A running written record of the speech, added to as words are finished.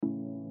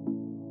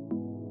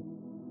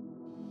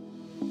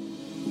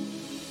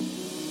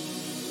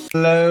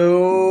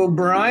Hello,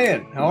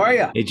 Brian. How are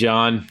you? Hey,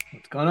 John.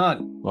 What's going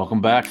on? Welcome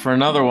back for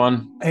another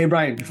one. Hey,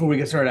 Brian, before we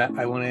get started,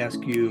 I want to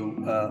ask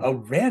you a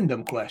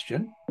random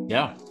question.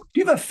 Yeah, Do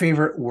you have a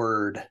favorite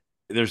word?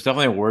 there's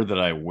definitely a word that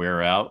I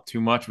wear out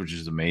too much, which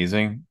is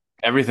amazing.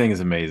 Everything is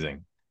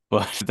amazing,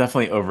 but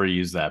definitely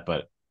overuse that.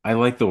 But I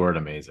like the word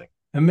amazing.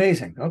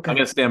 Amazing. I'm Okay.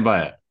 going to stand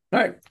by it. All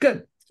right,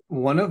 good.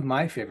 One of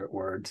my favorite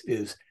words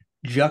is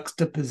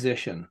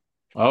juxtaposition.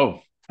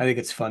 Oh, I think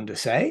it's fun to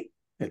say,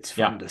 it's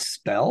fun yeah. to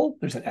spell.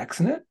 There's an X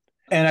in it.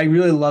 And I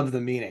really love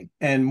the meaning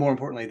and more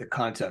importantly, the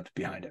concept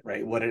behind it,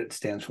 right? What it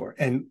stands for.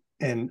 And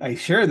I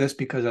share this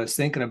because I was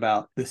thinking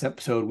about this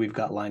episode we've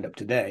got lined up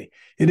today.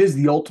 It is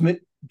the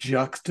ultimate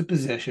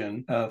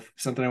juxtaposition of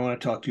something I want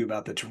to talk to you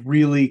about that's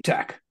really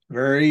tech,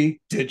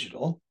 very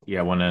digital.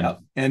 Yeah, one end. Yep.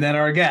 And then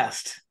our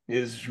guest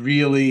is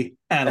really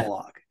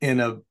analog in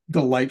a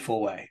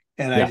delightful way.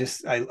 And I Yeah,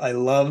 just I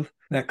love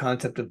that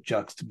concept of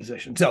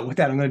juxtaposition. So with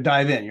that, I'm going to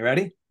dive in. You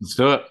ready? let's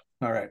do it.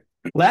 All right.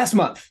 Last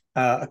month,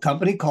 a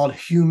company called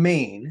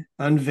Humane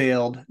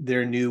unveiled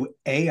their new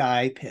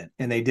AI pin,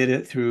 and they did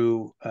it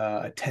through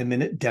a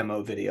 10-minute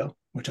demo video,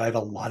 which I have a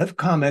lot of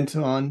comments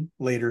on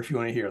later if you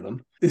want to hear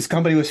them. This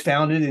company was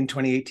founded in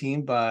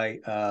 2018 by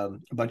a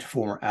bunch of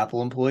former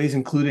Apple employees,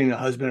 including a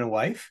husband and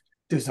wife,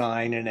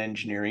 design and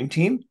engineering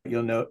team.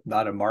 You'll note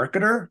not a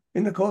marketer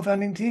in the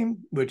co-founding team,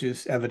 which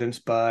is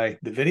evidenced by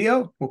the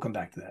video. We'll come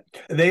back to that.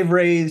 They've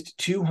raised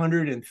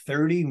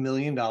 $230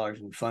 million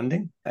in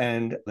funding,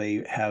 and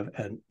they have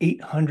an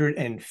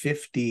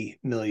 $850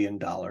 million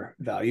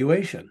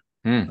valuation.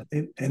 Hmm.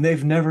 And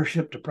they've never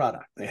shipped a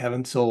product. They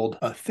haven't sold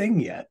a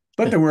thing yet,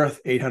 but they're worth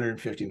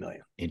 850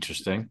 million.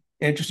 Interesting.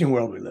 Interesting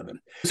world we live in.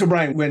 So,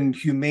 Brian, when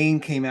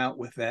Humane came out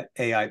with that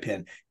AI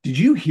pen, did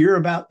you hear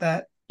about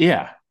that?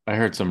 Yeah, I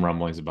heard some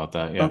rumblings about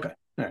that. Yeah. Okay.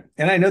 All right.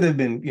 And I know they've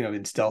been,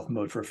 in stealth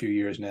mode for a few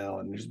years now,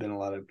 and there's been a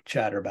lot of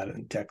chatter about it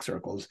in tech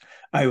circles.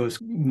 I was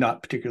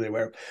not particularly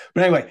aware of.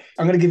 But anyway,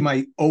 I'm going to give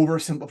my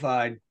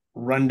oversimplified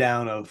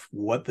rundown of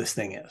what this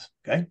thing is.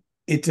 Okay.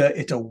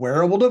 It's a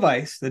wearable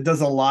device that does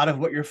a lot of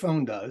what your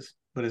phone does,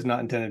 but is not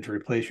intended to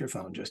replace your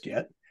phone just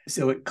yet.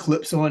 So it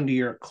clips onto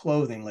your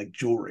clothing like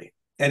jewelry.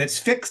 And it's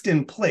fixed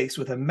in place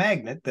with a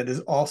magnet that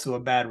is also a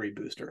battery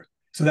booster.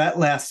 So that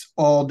lasts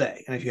all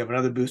day. And if you have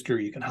another booster,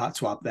 you can hot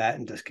swap that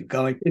and just keep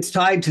going. It's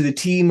tied to the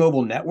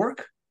T-Mobile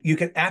network. You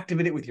can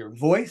activate it with your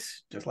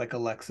voice, just like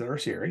Alexa or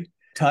Siri,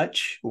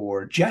 touch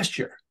or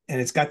gesture. And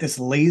it's got this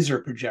laser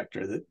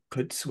projector that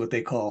puts what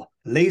they call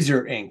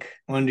laser ink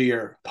onto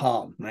your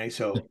palm, right?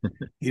 So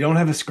you don't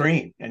have a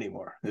screen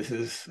anymore. This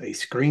is a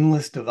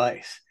screenless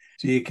device.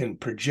 So you can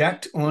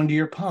project onto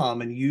your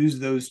palm and use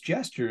those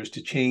gestures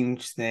to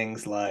change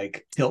things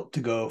like tilt to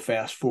go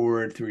fast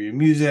forward through your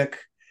music.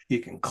 You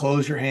can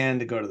close your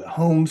hand to go to the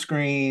home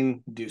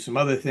screen, do some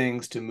other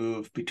things to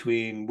move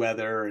between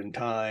weather and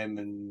time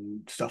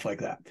and stuff like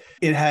that.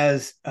 It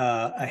has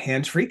a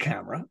hands-free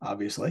camera,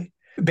 obviously.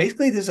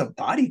 Basically, there's a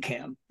body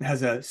cam. It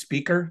has a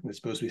speaker. It's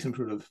supposed to be some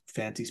sort of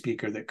fancy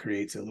speaker that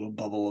creates a little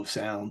bubble of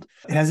sound.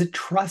 It has a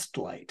trust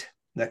light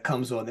that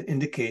comes on that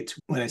indicates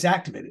when it's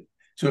activated.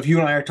 So if you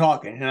and I are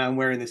talking and I'm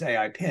wearing this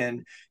AI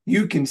pin,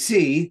 you can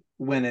see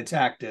when it's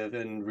active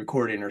and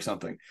recording or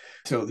something.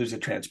 So there's a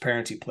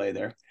transparency play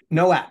there.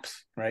 No apps,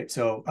 right?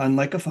 So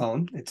unlike a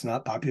phone, it's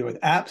not popular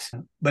with apps,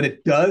 but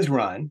it does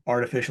run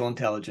artificial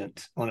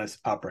intelligence on its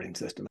operating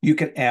system. You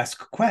can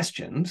ask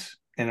questions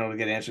and it'll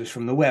get answers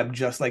from the web,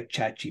 just like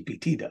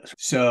ChatGPT does.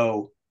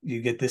 So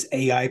you get this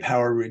AI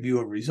powered review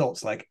of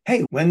results like,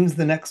 hey, when's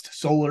the next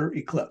solar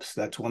eclipse?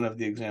 That's one of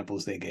the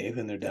examples they gave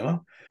in their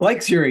demo.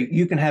 Like Siri,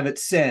 you can have it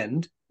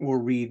send or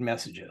read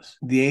messages.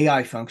 The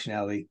AI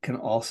functionality can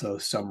also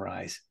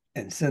summarize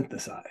and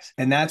synthesize.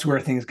 And that's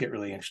where things get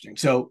really interesting.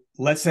 So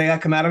let's say I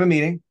come out of a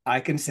meeting, I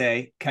can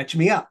say, catch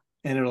me up,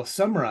 and it'll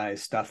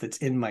summarize stuff that's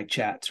in my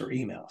chats or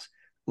emails,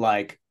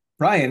 like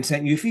Brian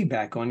sent you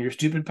feedback on your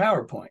stupid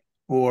PowerPoint.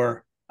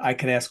 Or I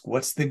can ask,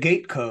 what's the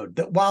gate code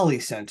that Wally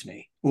sent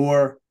me?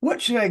 Or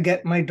what should I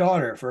get my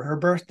daughter for her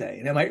birthday?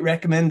 And it might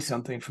recommend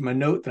something from a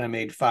note that I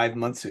made 5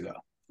 months ago.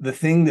 The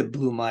thing that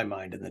blew my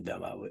mind in the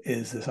demo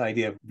is this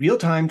idea of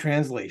real-time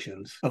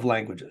translations of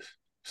languages.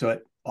 So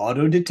it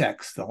auto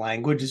detects the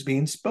language is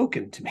being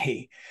spoken to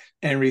me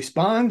and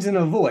responds in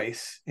a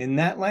voice in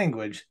that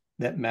language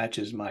that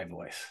matches my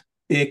voice.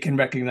 It can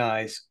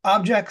recognize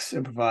objects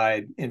and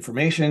provide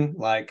information,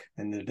 like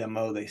in the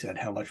demo, they said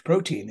how much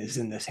protein is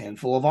in this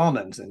handful of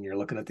almonds. And you're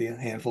looking at the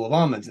handful of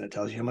almonds and it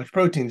tells you how much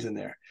protein's in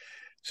there.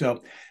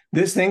 So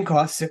this thing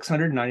costs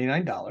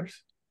 $699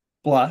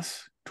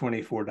 plus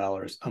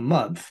 $24 a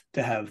month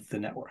to have the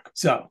network.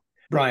 So,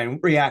 Brian,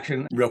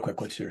 reaction real quick.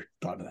 What's your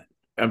thought of that?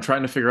 I'm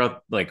trying to figure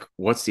out like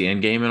what's the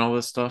end game and all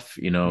this stuff,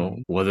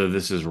 Mm-hmm. whether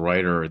this is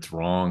right or it's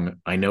wrong.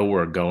 I know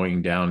we're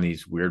going down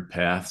these weird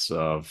paths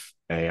of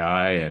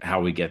AI and how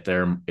we get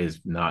there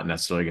is not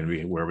necessarily going to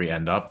be where we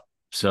end up.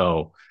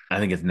 So I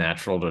think it's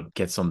natural to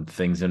get some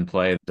things in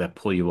play that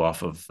pull you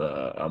off of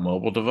a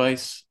mobile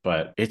device,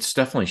 but it's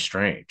definitely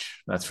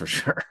strange. That's for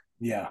sure.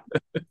 Yeah.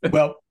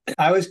 Well,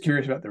 I was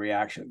curious about the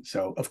reaction.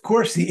 So, of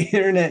course, the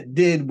internet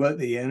did what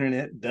the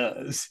internet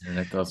does. And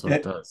it does what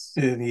it And, does.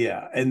 and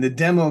yeah, and the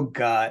demo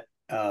got,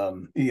 a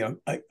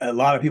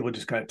lot of people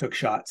just kind of took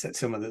shots at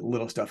some of the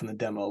little stuff in the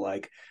demo,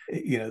 like,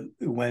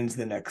 when's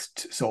the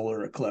next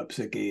solar eclipse?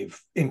 It gave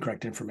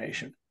incorrect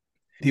information.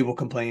 People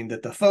complained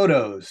that the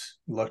photos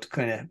looked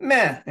kind of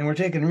meh and were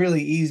taken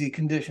really easy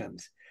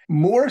conditions.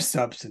 More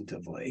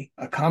substantively,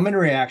 a common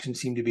reaction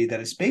seemed to be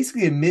that it's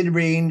basically a mid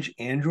range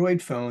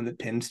Android phone that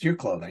pins to your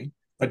clothing,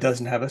 but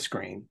doesn't have a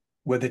screen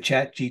with a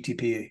chat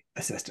GTP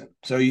assistant.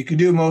 So you could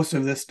do most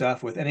of this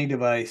stuff with any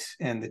device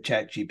and the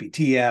chat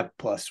GPT app,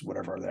 plus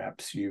whatever other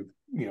apps you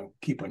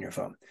keep on your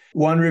phone.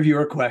 One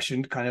reviewer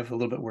questioned kind of a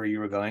little bit where you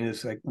were going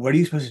is like, what are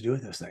you supposed to do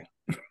with this thing?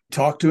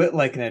 Talk to it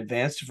like an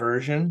advanced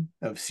version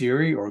of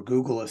Siri or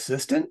Google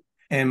Assistant?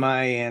 And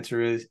my answer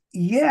is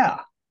yeah.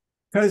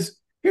 Because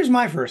here's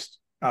my first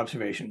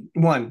observation.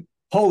 One,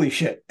 holy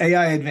shit,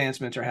 AI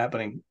advancements are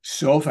happening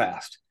so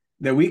fast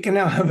that we can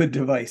now have a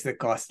device that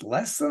costs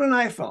less than an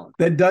iPhone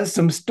that does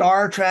some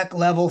Star Trek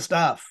level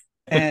stuff.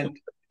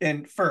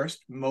 And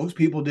first, most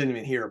people didn't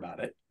even hear about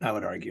it, I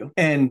would argue.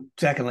 And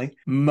secondly,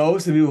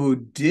 most of the people who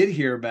did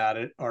hear about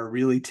it are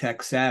really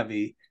tech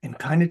savvy and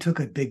kind of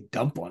took a big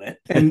dump on it.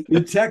 And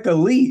the tech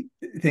elite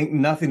think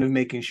nothing of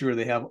making sure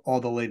they have all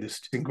the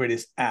latest and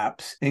greatest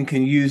apps and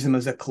can use them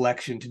as a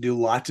collection to do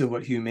lots of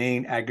what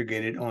Humane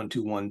aggregated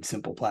onto one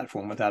simple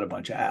platform without a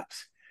bunch of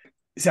apps.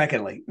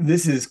 Secondly,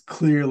 this is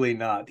clearly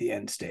not the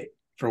end state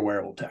for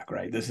wearable tech,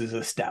 right? This is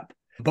a step.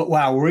 But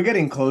wow, we're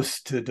getting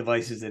close to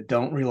devices that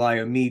don't rely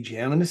on me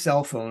jamming a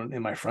cell phone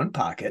in my front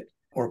pocket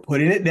or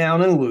putting it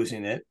down and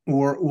losing it,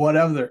 or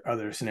whatever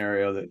other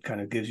scenario that kind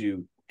of gives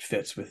you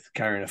fits with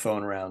carrying a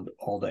phone around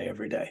all day,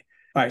 every day.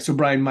 All right. So,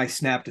 Brian, my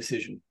snap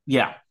decision.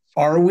 Yeah.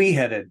 Are we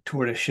headed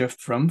toward a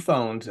shift from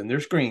phones and their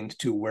screens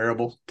to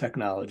wearable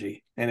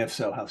technology? And if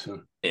so, how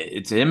soon?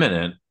 It's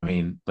imminent. I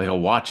mean, like a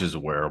watch is a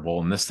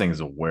wearable and this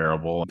thing's a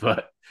wearable,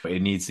 but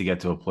it needs to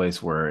get to a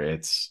place where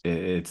it's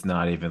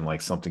not even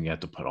like something you have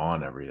to put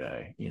on every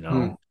day, you Hmm.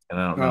 know? And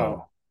I don't know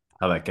Oh,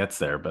 how that gets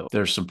there, but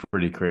there's some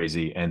pretty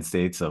crazy end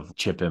states of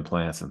chip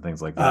implants and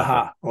things like that.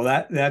 aha.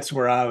 Well, that's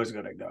where I was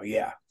going to go.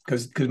 Yeah.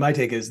 Because my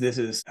take is this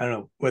is, I don't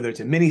know whether it's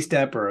a mini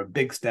step or a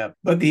big step,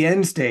 but the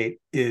end state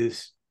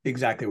is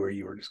exactly where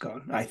you were just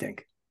going, I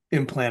think.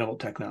 Implantable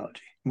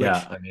technology, Yeah,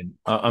 which, I mean,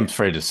 I'm yeah,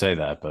 afraid to say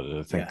that, but I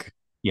yeah. think,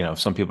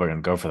 some people are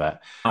going to go for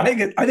that. I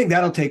think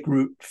that'll take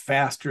root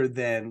faster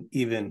than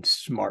even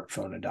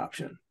smartphone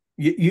adoption.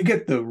 You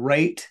get the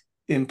right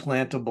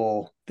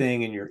implantable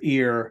thing in your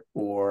ear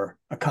or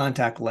a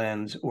contact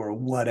lens or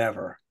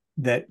whatever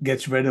that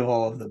gets rid of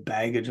all of the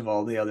baggage of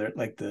all the other,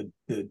 like the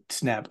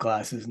Snap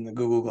glasses and the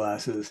Google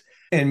glasses.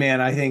 And man,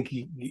 I think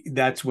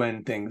that's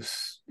when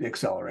things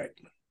accelerate.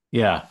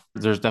 Yeah,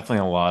 there's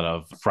definitely a lot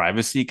of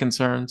privacy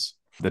concerns.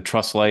 The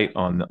trust light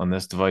on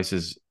this device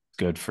is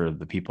good for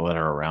the people that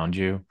are around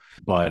you,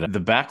 but the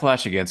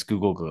backlash against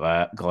Google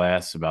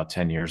Glass about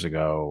 10 years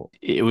ago,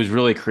 it was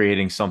really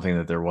creating something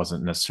that there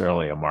wasn't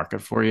necessarily a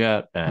market for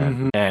yet, and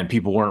Mm-hmm. and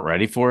people weren't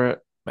ready for it.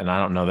 And I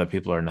don't know that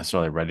people are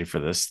necessarily ready for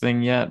this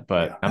thing yet,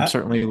 but Yeah. I'm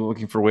certainly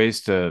looking for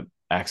ways to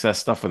access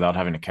stuff without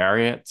having to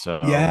carry it. So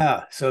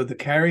Yeah. So the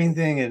carrying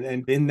thing,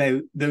 and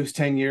in those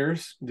 10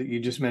 years that you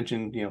just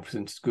mentioned,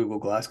 since Google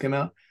Glass came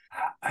out,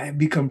 I've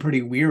become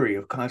pretty weary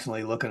of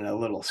constantly looking at a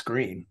little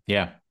screen.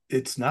 yeah,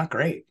 It's not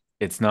great.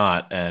 it's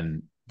not,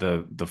 and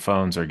the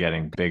phones are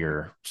getting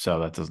bigger,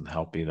 so that doesn't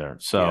help either. Yeah.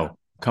 So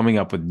coming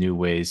up with new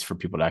ways for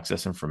people to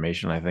access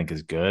information, I think,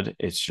 is good.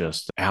 It's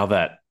just how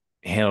that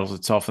handles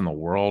itself in the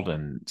world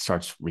and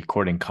starts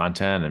recording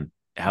content and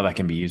how that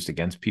can be used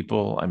against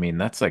people. I mean,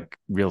 that's like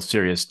real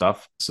serious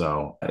stuff.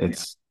 So Yeah.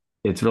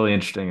 it's really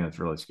interesting and it's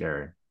really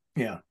scary.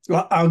 Yeah.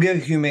 Well, I'll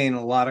give Humane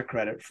a lot of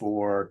credit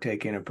for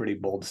taking a pretty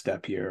bold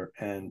step here.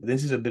 And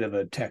this is a bit of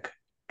a tech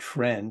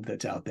trend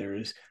that's out there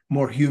is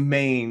more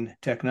humane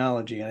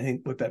technology. And I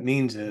think what that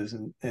means is,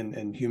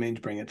 and Humane's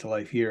bring it to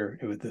life here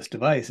with this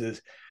device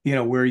is,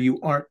 where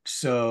you aren't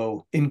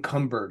so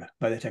encumbered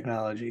by the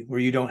technology, where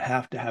you don't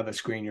have to have a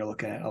screen you're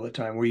looking at all the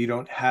time, where you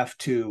don't have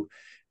to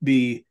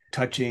be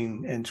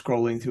touching and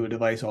scrolling through a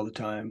device all the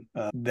time,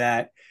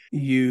 that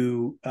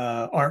you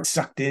aren't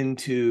sucked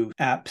into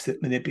apps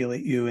that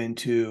manipulate you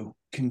into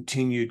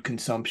continued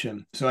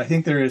consumption. So I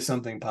think there is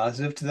something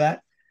positive to that.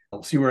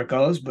 I'll see where it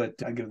goes, but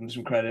I give them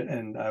some credit.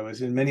 And I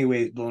was in many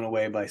ways blown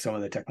away by some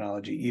of the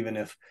technology, even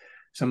if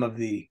some of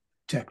the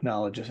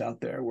technologists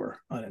out there were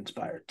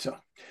uninspired. So,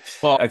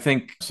 Well, I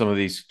think some of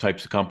these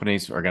types of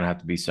companies are going to have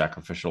to be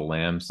sacrificial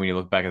lambs. When you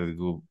look back at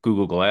the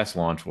Google Glass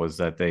launch, was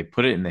that they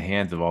put it in the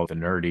hands of all the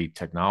nerdy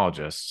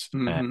technologists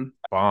and mm-hmm.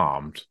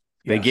 bombed.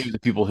 They gave Yes. it to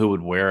people who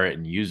would wear it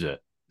and use it,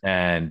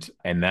 and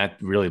that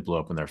really blew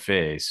up in their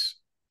face.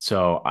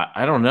 So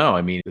I don't know.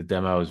 I mean, the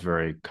demo is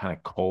very kind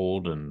of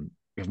cold and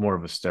it's more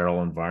of a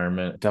sterile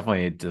environment.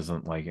 Definitely, it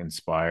doesn't like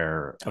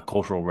inspire a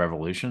cultural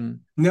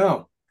revolution.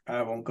 No,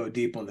 I won't go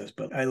deep on this,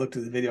 but I looked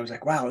at the video. I was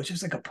like, wow, it's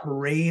just like a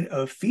parade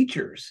of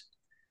features.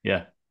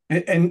 Yeah.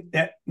 And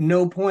at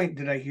no point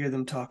did I hear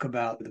them talk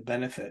about the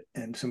benefit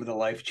and some of the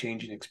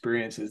life-changing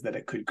experiences that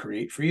it could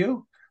create for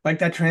you. Like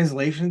that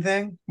translation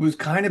thing was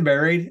kind of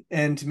buried,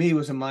 and to me it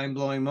was a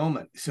mind-blowing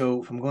moment.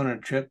 So if I'm going on a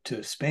trip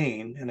to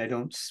Spain and I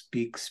don't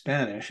speak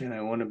Spanish and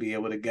I want to be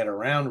able to get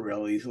around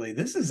real easily,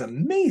 this is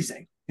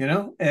amazing, you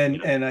know?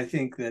 And I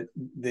think that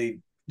they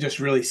just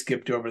really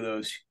skipped over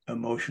those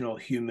emotional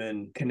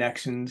human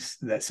connections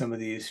that some of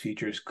these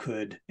features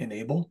could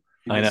enable.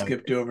 I They know.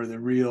 skipped over the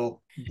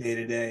real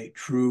day-to-day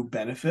true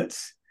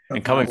benefits And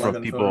of coming not from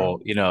lugging the phone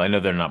around. people, I know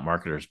they're not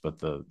marketers, but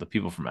the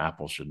people from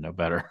Apple should know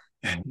better.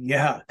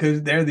 Yeah,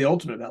 because they're the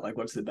ultimate about like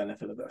what's the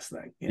benefit of this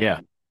thing. Yeah.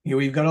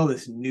 We've got all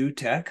this new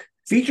tech.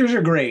 Features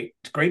are great.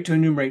 It's great to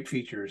enumerate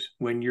features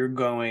when you're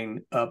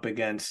going up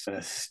against an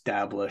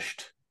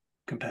established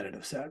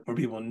competitive set where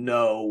people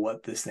know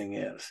what this thing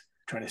is.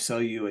 Trying to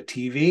sell you a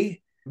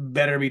TV,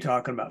 better be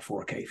talking about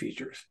 4K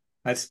features.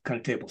 That's kind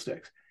of table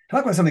stakes.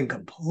 Talk about something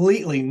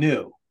completely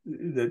new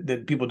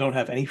that people don't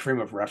have any frame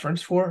of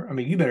reference for. I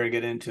mean, you better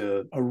get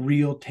into a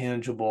real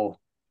tangible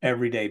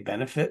everyday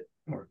benefit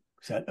or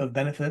set of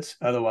benefits.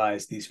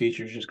 Otherwise, these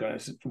features are just going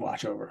to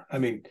watch over. I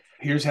mean,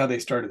 here's how they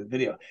started the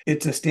video.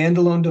 It's a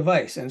standalone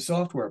device and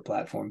software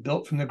platform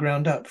built from the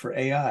ground up for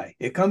AI.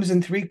 It comes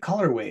in 3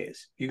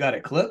 colorways. You got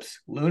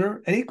Eclipse,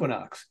 Lunar, and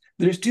Equinox.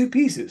 There's 2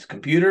 pieces,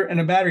 computer and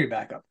a battery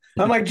backup.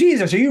 I'm like,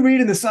 Jesus, are you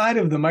reading the side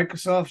of the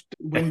Microsoft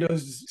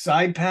Windows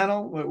side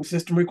panel?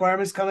 System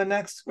requirements coming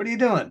next? What are you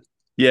doing?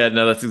 Yeah,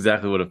 no, that's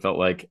exactly what it felt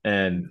like.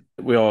 And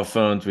we all have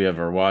phones, we have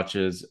our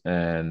watches,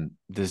 and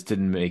this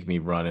didn't make me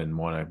run and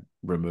want to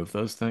remove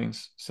those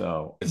things.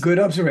 So Good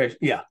observation.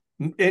 Yeah.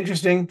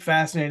 Interesting,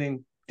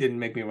 fascinating. Didn't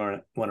make me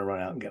want to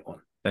run out and get one.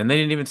 and they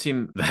didn't even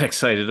seem that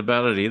excited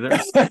about it either.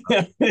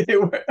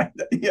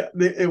 Yeah,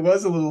 it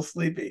was a little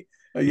sleepy.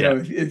 Yeah.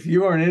 If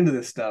you aren't into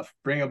this stuff,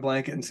 bring a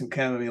blanket and some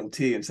chamomile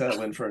tea and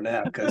settle in for a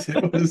nap because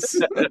it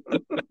was.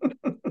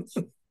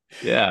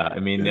 Yeah. I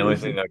mean, the It only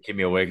was. thing that keep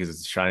me awake is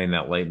it's shining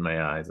that light in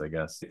my eyes, I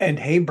guess. And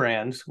hey,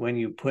 brands, when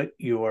you put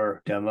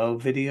your demo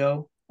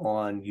video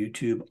on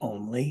YouTube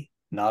only,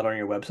 not on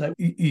your website,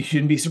 you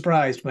shouldn't be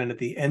surprised when at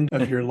the end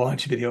of your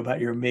launch video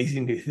about your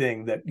amazing new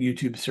thing that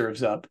YouTube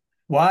serves up,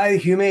 why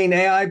Humane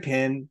AI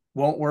pin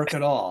won't work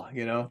at all.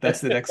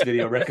 That's the next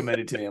video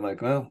recommended to me. I'm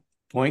like, well,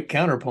 point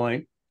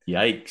counterpoint. They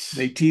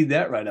Yikes. teed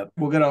that right up.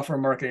 We'll get off our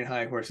marketing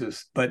high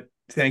horses, but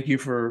thank you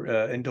for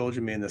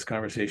indulging me in this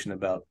conversation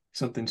about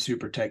something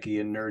super techy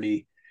and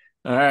nerdy.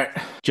 All right.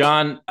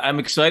 John, I'm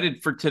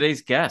excited for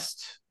today's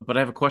guest, but I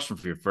have a question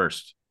for you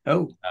first.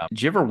 Oh,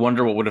 Did you ever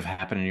wonder what would have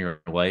happened in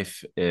your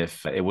life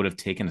if it would have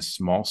taken a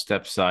small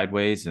step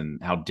sideways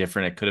and how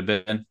different it could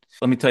have been?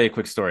 Let me tell you a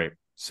quick story.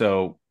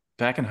 So,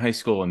 back in high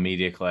school and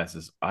media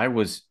classes, I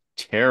was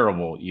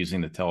terrible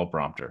using the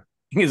teleprompter.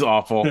 It was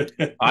awful.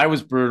 I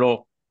was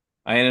brutal.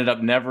 I ended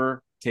up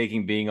never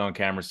taking being on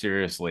camera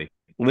seriously.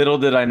 Little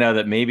did I know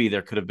that maybe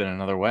there could have been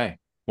another way.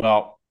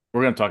 Well,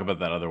 we're going to talk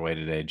about that other way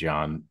today,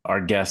 John. Our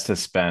guest has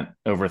spent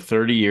over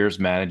 30 years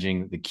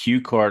managing the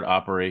cue card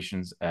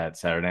operations at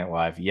Saturday Night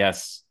Live.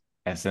 Yes,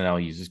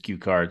 SNL uses cue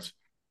cards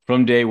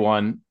from day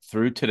one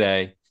through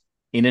today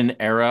in an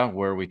era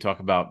where we talk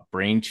about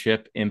brain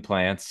chip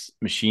implants,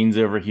 machines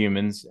over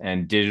humans,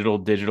 and digital,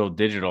 digital,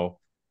 digital.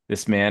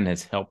 This man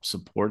has helped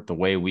support the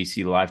way we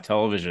see live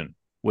television,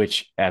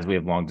 which, as we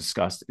have long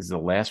discussed, is the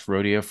last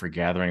rodeo for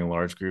gathering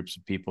large groups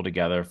of people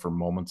together for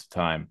moments of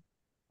time.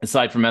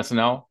 Aside from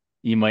SNL,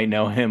 you might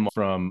know him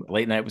from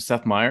Late Night with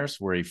Seth Meyers,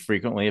 where he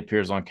frequently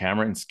appears on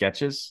camera in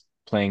sketches,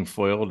 playing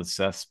foil to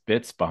Seth's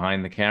bits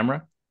behind the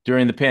camera.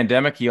 During the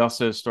pandemic, he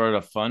also started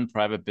a fun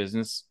private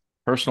business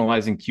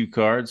personalizing cue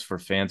cards for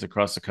fans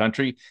across the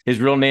country. His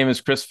real name is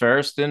Chris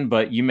Ferriston,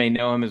 but you may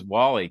know him as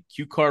Wally.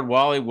 Cue Card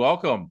Wally,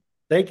 welcome.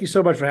 Thank you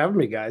so much for having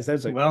me, guys. That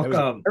was a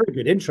welcome. very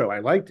good intro. I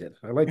liked it.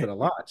 I liked it a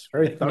lot. It's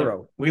very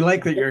thorough. We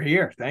like that you're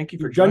here. Thank you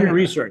for You've done your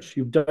joining us. research.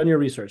 You've done your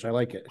research. I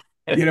like it.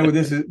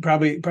 This is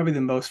probably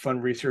the most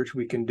fun research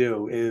we can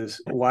do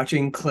is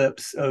watching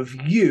clips of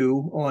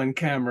you on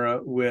camera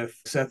with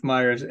Seth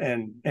Meyers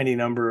and any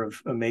number of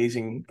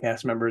amazing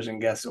cast members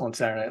and guests on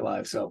Saturday Night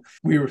Live. So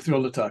we were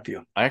thrilled to talk to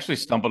you. I actually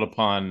stumbled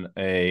upon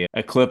a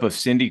clip of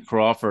Cindy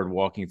Crawford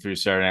walking through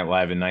Saturday Night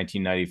Live in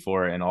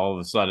 1994, and all of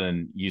a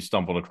sudden you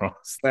stumbled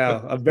across.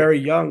 Well, a very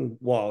young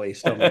Wally,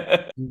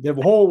 the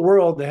whole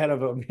world ahead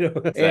of him,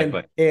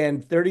 Exactly.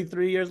 And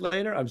 33 years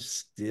later, I'm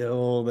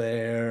still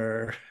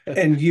there.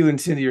 And you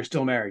and Cindy are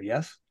still married,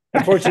 yes?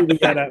 Unfortunately,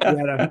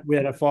 we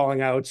had a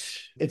falling out.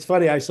 It's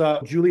funny. I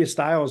saw Julia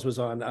Stiles was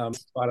on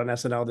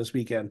SNL this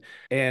weekend,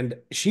 and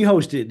she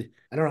hosted.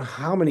 I don't know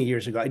how many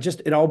years ago.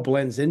 It all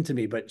blends into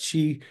me. But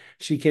she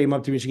came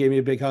up to me. She gave me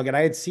a big hug, and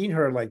I had seen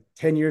her like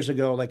 10 years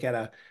ago, like at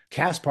a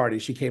cast party.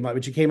 She came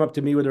up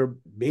to me with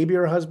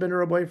her husband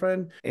or a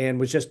boyfriend, and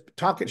was just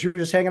talking. She was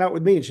just hanging out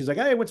with me, and she's like,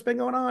 "Hey, what's been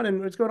going on?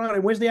 And what's going on?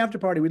 And where's the after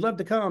party? We'd love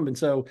to come." And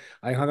so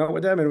I hung out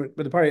with them and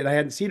with the party, and I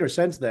hadn't seen her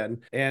since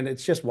then. And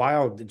it's just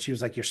wild. And she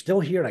was like, "You're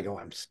still here?" And I go,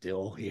 "I'm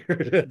still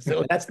here."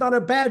 So that's not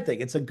a bad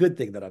thing. It's a good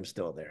thing that I'm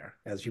still there.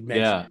 As you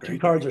mentioned, Yeah. cue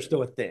cards are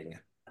still a thing.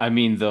 I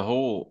mean, the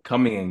whole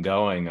coming and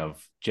going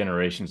of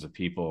generations of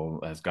people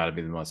has got to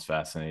be the most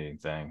fascinating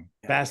thing.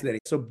 Fascinating.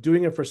 So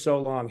doing it for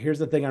so long, here's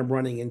the thing I'm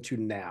running into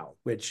now,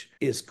 which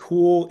is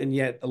cool and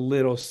yet a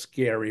little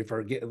scary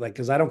for like,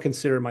 because I don't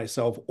consider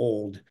myself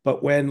old.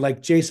 But when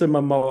like Jason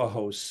Momoa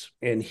hosts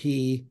and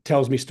he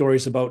tells me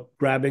stories about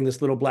grabbing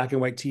this little black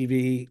and white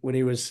TV when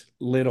he was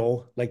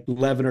little, like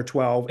 11 or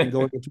 12, and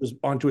going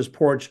onto his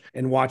porch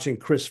and watching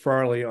Chris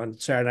Farley on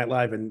Saturday Night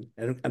Live,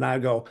 and I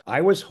go,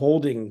 I was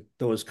holding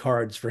those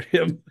cards for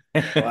him.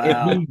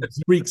 Wow. And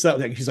he freaks out.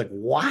 Like, he's like,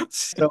 what?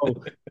 So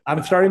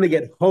I'm starting to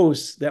get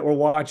hosts that were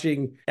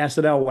watching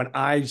SNL when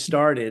I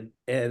started,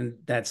 and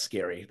that's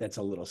scary. That's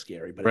a little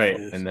scary, but right.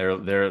 And they're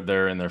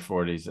in their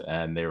 40s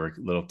and they were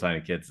little tiny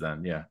kids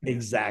then. Yeah.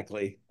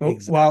 Exactly. Well,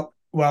 Exactly.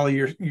 while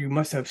you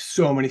must have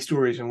so many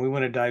stories, and we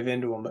want to dive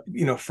into them.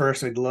 But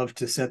first, I'd love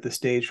to set the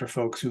stage for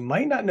folks who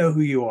might not know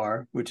who you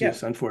are, which Yeah.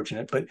 is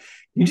unfortunate. But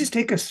you just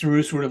take us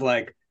through sort of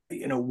like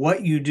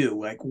what you do,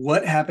 like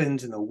what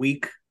happens in the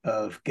week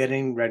of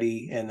getting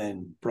ready and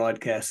then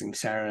broadcasting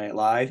Saturday Night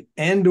Live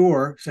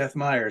and/or Seth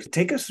Meyers.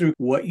 Take us through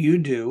what you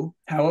do,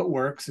 how it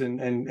works,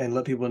 and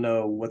let people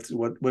know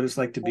what it's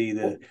like to be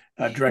the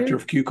director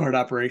of Q Card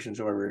operations,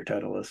 or whatever your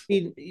title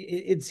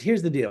is.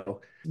 Here's the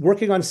deal.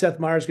 Working on Seth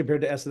Meyers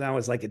compared to SNL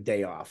is like a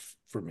day off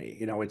for me.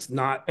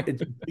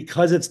 It's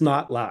because it's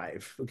not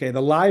live. Okay.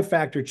 The live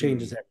factor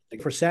changes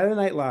everything. For Saturday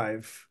Night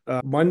Live,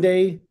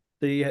 Monday,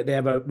 they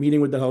have a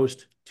meeting with the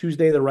host.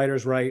 Tuesday, the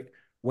writers write.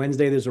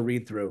 Wednesday, there's a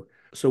read through.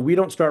 So we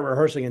don't start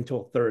rehearsing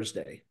until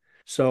Thursday.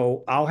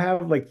 So I'll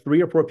have like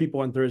 3 or 4 people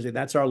on Thursday.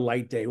 That's our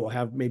light day. We'll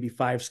have maybe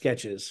 5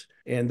 sketches.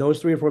 And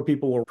those 3 or 4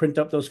 people will print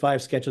up those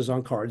 5 sketches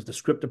on cards. The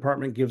script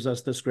department gives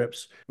us the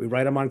scripts. We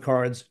write them on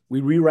cards.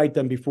 We rewrite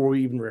them before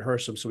we even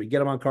rehearse them. So we get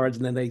them on cards,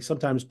 and then they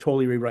sometimes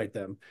totally rewrite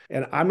them.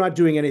 And I'm not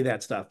doing any of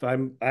that stuff.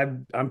 I'm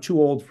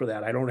too old for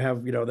that. I don't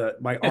have,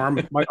 my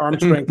arm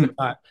strength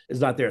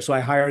is not there. So I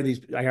hire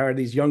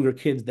these younger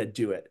kids that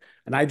do it.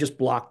 And I just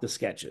block the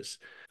sketches.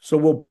 So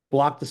we'll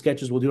block the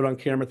sketches. We'll do it on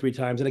camera 3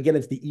 times. And again,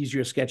 it's the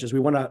easier sketches. We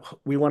want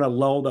to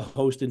lull the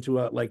host into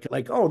a like,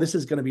 oh, this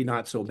is going to be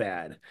not so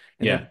bad.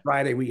 And then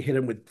Friday we hit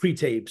them with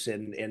pre-tapes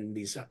and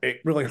these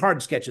really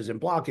hard sketches and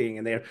blocking.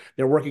 And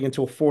they're working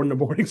until 4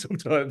 a.m.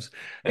 sometimes.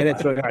 And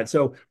it's really hard.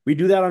 So we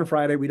do that on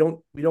Friday. We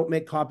don't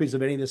make copies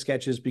of any of the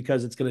sketches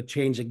because it's going to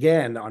change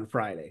again on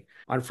Friday.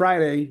 On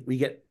Friday, we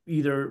get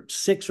either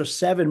 6 or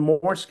 7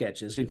 more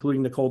sketches,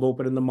 including the cold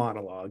open and the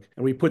monologue.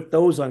 And we put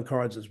those on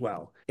cards as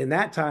well. In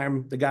that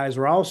time, the guys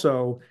are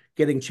also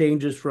getting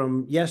changes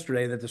from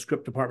yesterday that the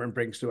script department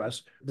brings to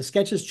us. The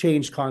sketches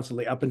change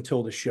constantly up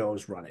until the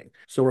show's running.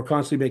 So we're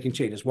constantly making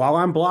changes. While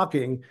I'm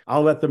blocking,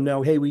 I'll let them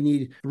know, hey, we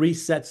need 3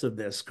 sets of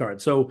this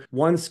card. So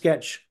one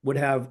sketch would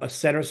have a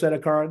center set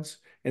of cards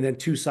and then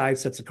 2 side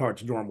sets of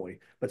cards normally.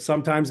 But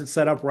sometimes it's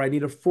set up where I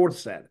need a 4th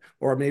set,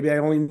 or maybe I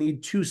only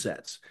need 2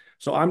 sets.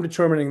 So I'm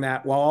determining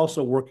that while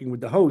also working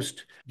with the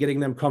host, getting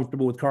them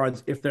comfortable with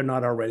cards if they're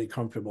not already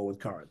comfortable with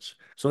cards.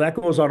 So that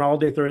goes on all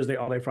day Thursday,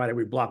 all day Friday.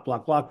 We block,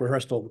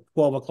 rehearse till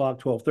 12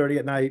 o'clock, 12:30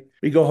 at night.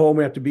 We go home.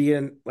 We have to be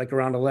in like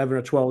around 11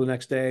 or 12 the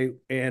next day.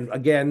 And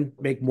again,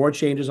 make more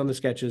changes on the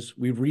sketches.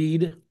 We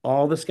read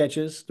all the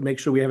sketches to make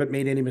sure we haven't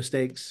made any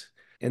mistakes.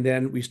 And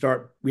then we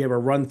have a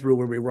run through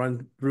where we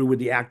run through with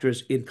the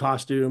actors in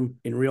costume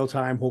in real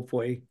time,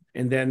 hopefully.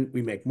 And then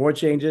we make more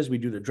changes. We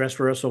do the dress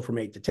rehearsal from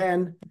 8 to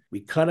 10. We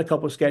cut a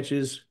couple of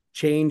sketches,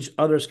 change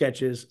other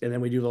sketches, and then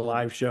we do the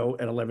live show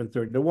at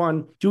 11:30 to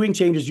 1. Doing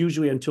changes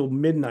usually until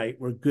midnight.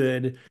 We're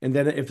good. And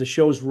then if the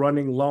show's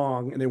running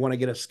long and they want to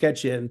get a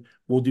sketch in,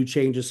 we'll do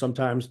changes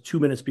sometimes 2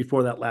 minutes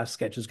before that last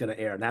sketch is going to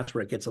air. And that's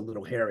where it gets a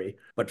little hairy,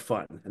 but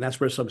fun. And that's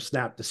where some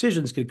snap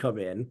decisions can come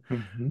in,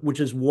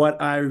 which is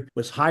what I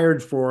was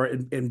hired for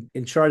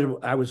in charge of.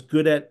 I was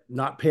good at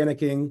not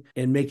panicking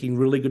and making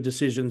really good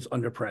decisions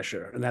under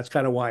pressure. And that's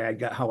kind of why I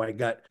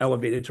got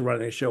elevated to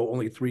running a show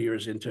only 3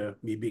 years into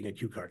me being a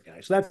Q card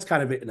guy. So that's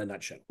kind of it in a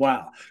nutshell.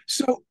 Wow.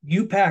 So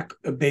you pack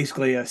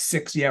basically a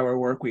 60-hour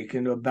work week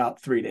into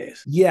about 3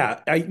 days. Yeah.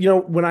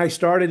 When I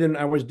started and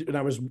I was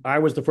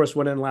the first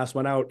one in, last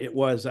one out,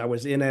 I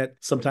was in at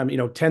sometime,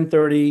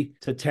 10:30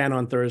 to 10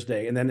 on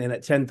Thursday, and then in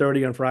at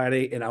 10:30 on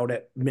Friday and out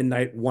at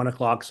midnight, 1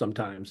 o'clock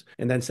sometimes.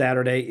 And then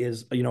Saturday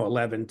is,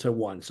 11 to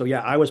 1. So yeah,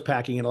 I was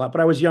packing in a lot,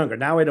 but I was younger.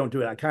 Now I don't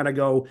do it. I kind of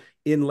go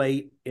in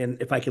late,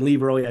 and if I can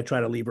leave early, I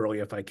try to leave early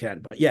if I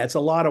can. But yeah, it's a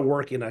lot of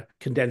work in a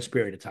condensed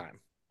period of time.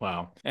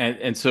 Wow.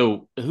 And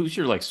so who's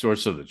your like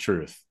source of the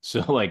truth?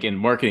 So like in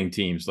marketing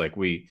teams, like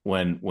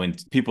when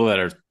people that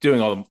are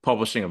doing all the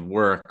publishing of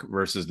work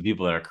versus the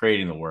people that are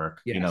creating the work,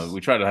 we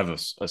try to have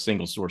a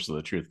single source of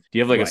the truth. Do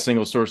you have like a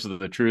single source of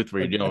the truth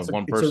where you're dealing with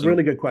one person? It's a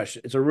really good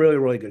question. It's a really,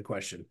 really good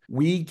question.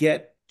 We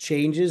get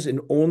changes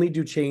and only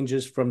do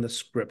changes from the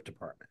script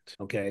department.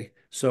 script. Okay.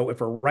 So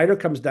if a writer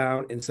comes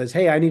down and says,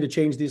 "Hey, I need to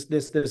change this,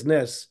 and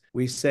this,"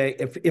 we say,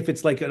 if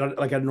it's like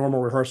a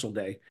normal rehearsal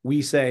day,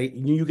 we say,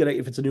 you gotta,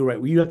 if it's a new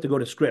writer, you have to go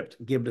to script,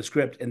 give the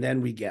script, and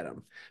then we get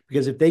them.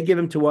 Because if they give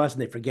them to us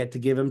and they forget to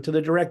give them to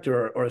the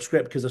director or a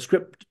script, because the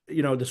script,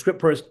 the script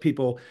person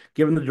people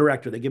give them to the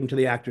director, they give them to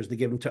the actors, they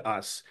give them to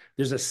us.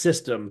 There's a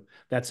system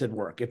that's at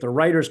work. If the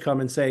writers come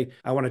and say,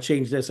 "I want to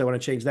change this, I want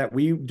to change that,"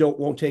 we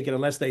won't take it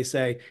unless they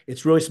say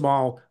it's really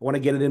small. I want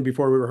to get it in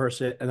before we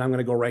rehearse it, and I'm going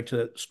to go right to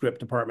the script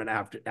department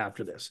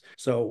after this.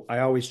 So I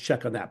always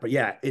check on that. But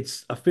yeah,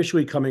 it's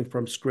officially coming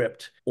from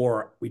script,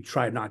 or we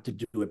try not to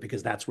do it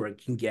because that's where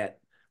it can get.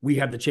 We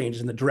have the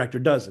changes and the director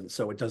doesn't,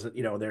 so it doesn't.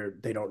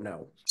 They don't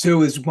know.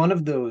 So is one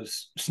of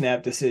those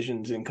snap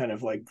decisions and kind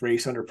of like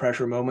grace under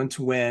pressure moments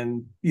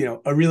when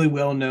a really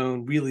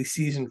well-known, really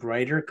seasoned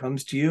writer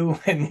comes to you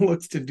and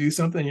looks to do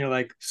something, you're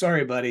like,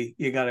 "Sorry, buddy,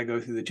 you got to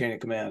go through the chain of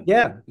command."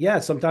 Yeah.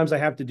 Sometimes I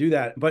have to do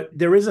that, but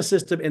there is a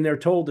system, and they're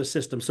told the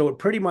system, so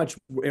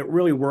it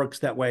really works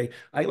that way.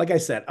 Like I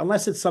said,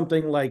 unless it's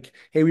something like,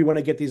 "Hey, we want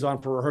to get these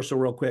on for rehearsal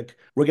real quick,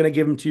 we're going to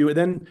give them to you," and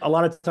then a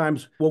lot of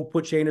times we'll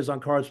put changes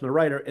on cards from the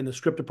writer, and the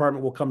script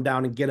department will come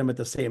down and get them at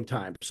the same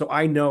time. So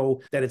I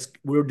know that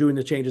we're doing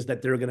the changes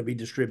that they're going to be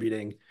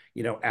distributing,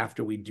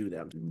 after we do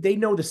them. They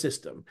know the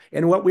system.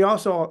 And what we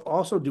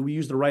also do, we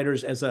use the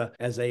writers as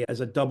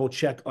a double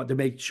check to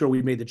make sure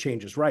we made the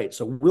changes right.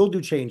 So we'll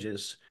do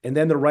changes, and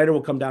then the writer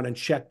will come down and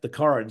check the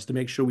cards to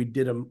make sure we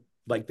did them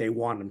like they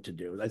want them to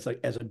do. That's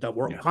like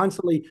we're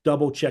constantly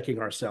double checking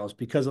ourselves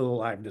because of the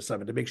liveness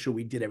of it to make sure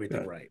we did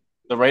everything right.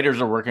 The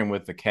writers are working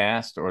with the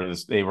cast, or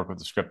they work with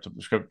the script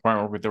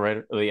department, work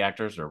with the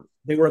actors, or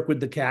they work with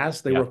the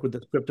cast, they work with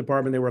the script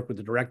department, they work with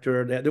the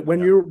director.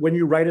 When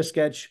you write a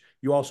sketch,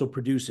 you also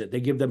produce it. They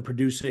give them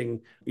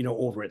producing,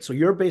 over it. So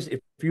you're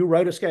basically, if you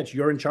write a sketch,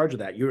 you're in charge of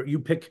that. You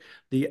pick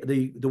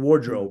the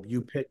wardrobe,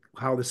 you pick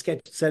how the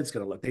sketch set's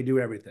going to look. They do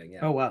everything.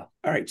 Yeah. Oh wow.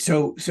 All right.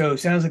 So it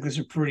sounds like this is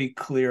a pretty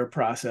clear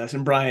process.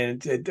 And Brian,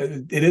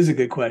 it is a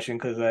good question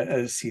because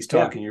as he's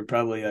talking, you're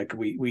probably like,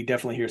 we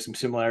definitely hear some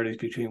similarities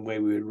between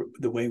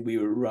the way we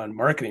would run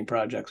marketing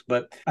projects.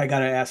 But I got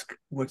to ask,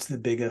 what's the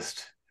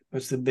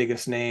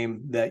biggest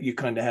name that you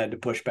kind of had to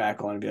push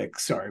back on and be like,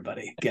 "Sorry,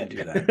 buddy, can't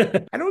do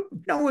that"? I don't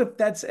know if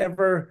that's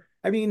ever.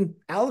 I mean,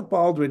 Alec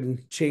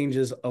Baldwin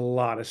changes a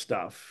lot of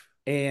stuff.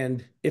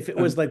 And if it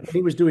was like when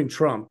he was doing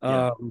Trump,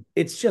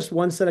 it's just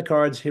one set of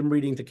cards, him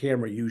reading to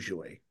camera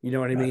usually. You know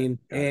what I mean?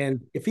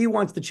 And if he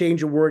wants to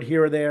change a word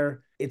here or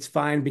there, it's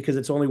fine because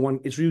it's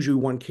usually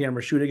one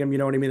camera shooting him. You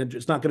know what I mean?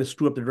 It's not going to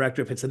screw up the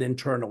director if it's an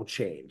internal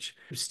change.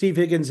 Steve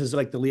Higgins is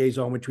like the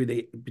liaison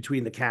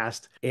between the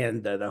cast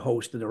and the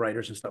host and the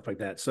writers and stuff like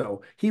that.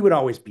 So he would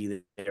always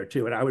be there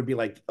too. And I would be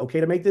like,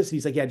 "Okay to make this?"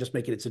 He's like, "Yeah, just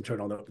make it. It's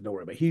internal. Don't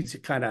worry." But he's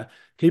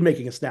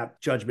making a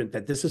snap judgment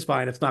that this is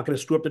fine. It's not going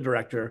to screw up the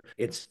director.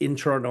 It's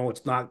internal.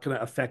 It's not going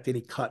to affect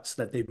any cuts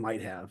that they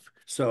might have.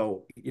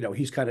 So,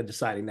 he's kind of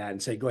deciding that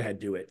and say, "Go ahead,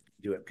 do it."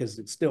 Because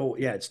it's still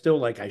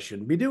like, I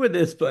shouldn't be doing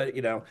this, but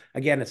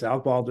again, it's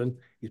Alec Baldwin.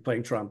 He's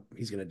playing Trump.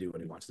 He's going to do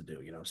what he wants to do.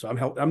 So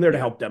I'm there to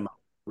help them out.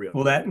 Really.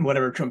 Well, that and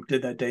whatever Trump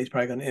did that day is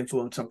probably going to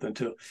influence something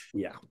too.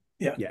 Yeah.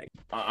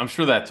 I'm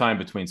sure that time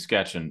between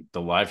sketch and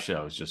the live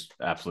show is just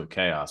absolute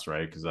chaos,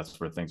 right? Because that's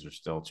where things are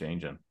still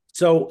changing.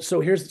 So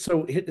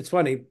it's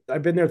funny.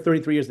 I've been there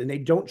 33 years, and they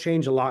don't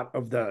change a lot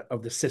of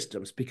the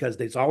systems because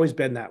it's always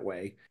been that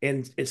way.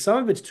 And some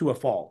of it's to a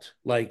fault.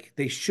 Like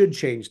they should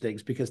change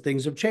things because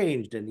things have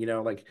changed, and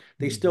like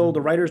they still,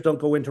 the writers don't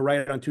go in to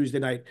write on Tuesday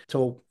night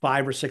till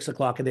 5 or 6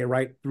 o'clock, and they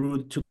write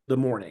through to the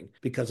morning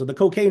because of the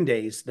cocaine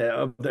days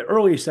of the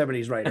early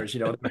 70s writers.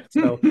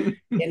 So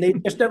and they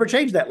just never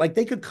changed that. Like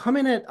they could come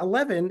in at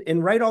 11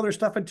 and write all their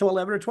stuff until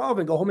 11 or 12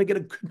 and go home and get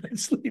a good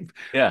night's sleep.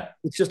 Yeah,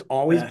 it's just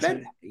always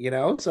been,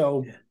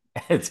 So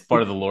it's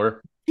part of the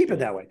lore. Keep it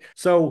that way.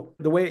 So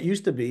the way it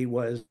used to be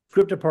was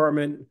script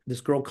department,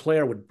 this girl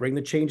Claire would bring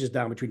the changes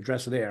down between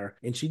dress and air,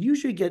 and she'd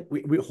usually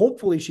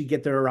hopefully she'd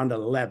get there around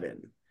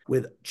 11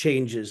 with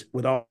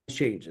all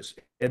changes.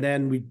 And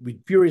then we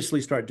furiously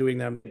start doing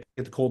them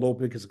at the cold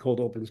open because the cold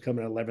open's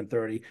coming at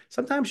 11:30.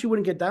 Sometimes she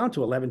wouldn't get down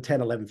to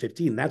 11:10,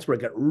 11:15. That's where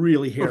it got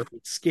really hairy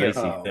and scary.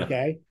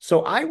 Okay.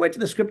 So I went to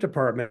the script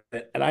department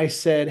and I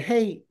said,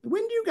 "Hey,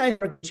 when do you guys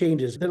start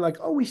changes?" They're like,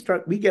 "Oh,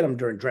 we get them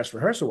during dress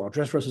rehearsal while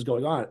dress rehearsal is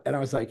going on." And I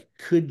was like,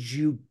 "Could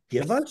you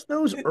give us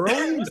those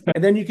early?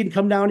 And then you can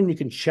come down and you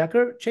can check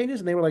our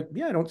changes." And they were like,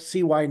 "Yeah, I don't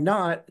see why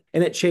not."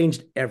 And it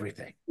changed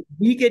everything.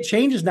 We get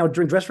changes now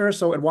during dress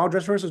rehearsal, and while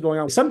dress rehearsal is going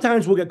on,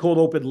 sometimes we'll get cold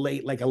open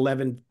late, like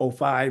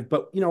 11:05,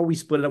 but we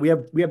split it up. We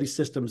have these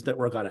systems that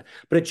work on it,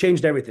 but it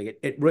changed everything.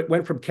 It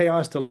went from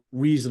chaos to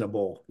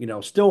reasonable,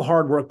 still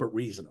hard work, but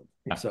reasonable.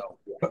 So,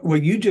 well,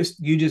 you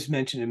just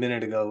mentioned a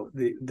minute ago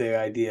the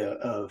idea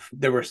of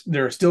there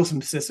are still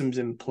some systems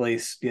in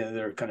place.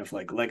 They're kind of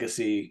like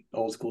legacy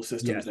old school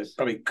systems that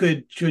probably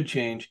should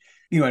change.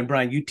 And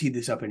Brian, you teed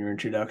this up in your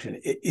introduction.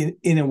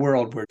 In a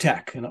world where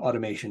tech and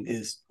automation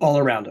is all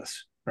around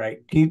us,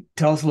 right? Can you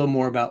tell us a little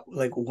more about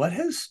like what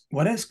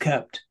has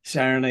kept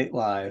Saturday Night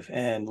Live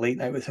and Late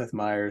Night with Seth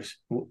Meyers?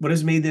 What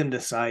has made them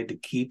decide to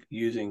keep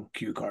using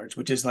cue cards,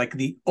 which is like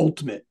the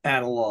ultimate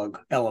analog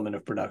element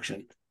of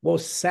production? Well,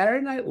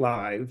 Saturday Night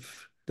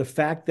Live, the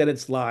fact that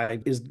it's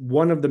live is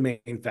one of the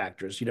main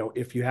factors.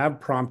 If you have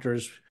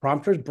prompters,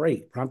 prompters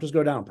break, prompters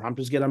go down,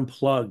 prompters get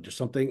unplugged, or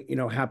something,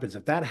 happens.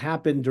 If that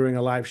happened during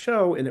a live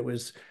show and it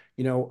was,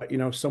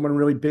 someone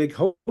really big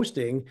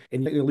hosting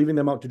and leaving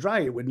them out to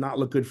dry, it would not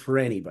look good for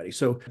anybody.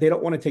 So they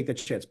don't want to take that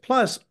chance.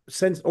 Plus,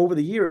 since over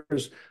the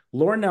years,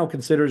 Lauren now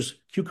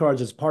considers cue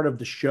cards as part of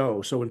the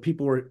show. So when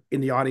people were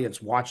in the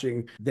audience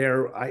watching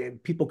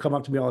people come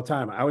up to me all the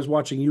time. I was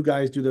watching you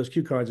guys do those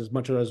cue cards as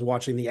much as I was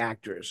watching the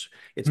actors.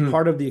 It's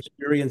part of the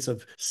experience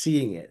of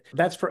seeing it.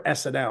 That's for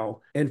SNL.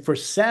 And for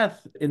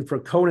Seth and for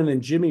Conan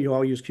and Jimmy, who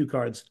all use cue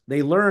cards,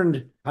 they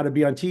learned how to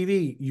be on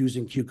TV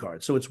using cue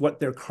cards. So it's what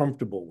they're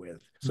comfortable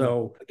with.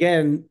 So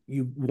again,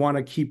 you want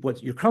to keep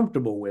what you're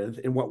comfortable with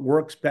and what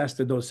works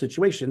best in those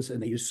situations.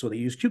 And they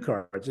use cue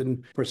cards.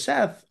 And for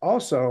Seth,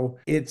 also,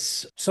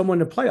 it's someone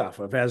to play off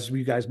of. As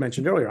you guys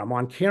mentioned earlier, I'm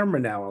on camera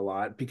now a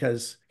lot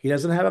because he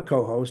doesn't have a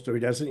co-host, or he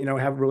doesn't,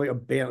 have really a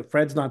band.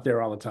 Fred's not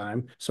there all the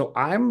time. So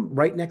I'm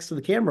right next to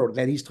the camera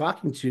that he's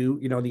talking to,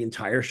 the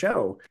entire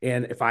show.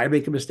 And if I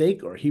make a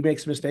mistake or he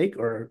makes a mistake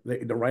or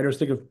the writers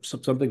think of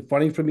something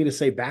funny for me to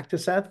say back to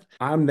Seth,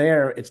 I'm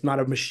there. It's not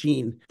a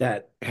machine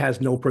that has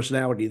no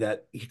personality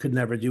that he could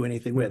never do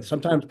anything with.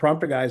 Sometimes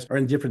prompter guys are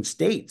in different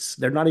states.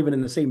 They're not even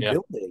in the same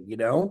building,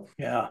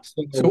 Yeah.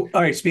 So,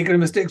 all right, speaking of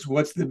mistakes,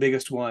 what's the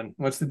biggest one?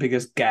 What's the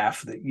biggest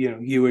gaffe that,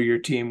 you or your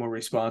team were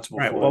responsible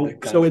for? Well,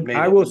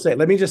 I will say,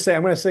 let me just say,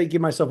 I'm going to say,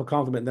 give myself a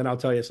compliment, and then I'll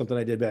tell you something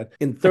I did bad.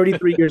 In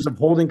 33 years of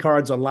holding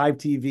cards on live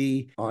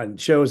TV, on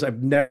shows,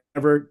 I've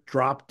never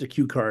dropped a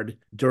cue card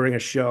during a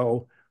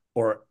show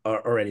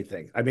or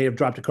anything. I may have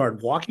dropped a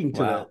card walking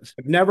to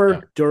I've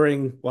never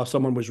during while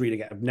someone was reading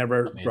it. I've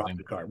never dropped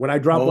a card. When I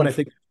drop one, I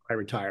think I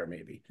retire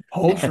maybe.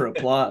 Hold for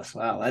applause.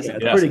 Wow, that's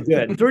pretty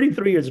good.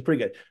 33 years is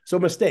pretty good. So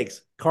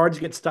mistakes. Cards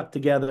get stuck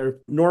together.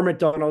 Norm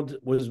Macdonald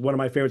was one of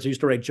my favorites. I used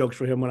to write jokes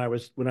for him when I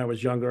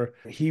was younger.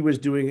 He was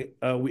doing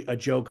a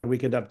joke, a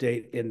Weekend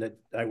Update, in that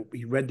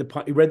he read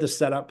the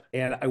setup,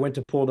 and I went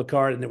to pull the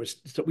card, and there was,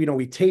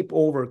 we tape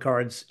over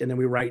cards, and then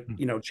we write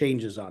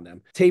changes on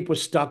them. Tape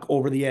was stuck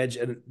over the edge,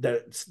 and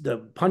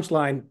the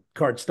punchline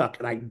card stuck,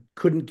 and I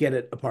couldn't get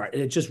it apart.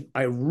 And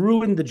I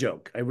ruined the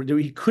joke.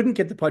 He couldn't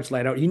get the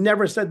punchline out. He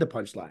never said the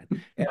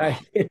punchline.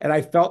 And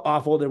I felt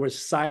awful. There was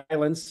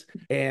silence,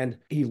 and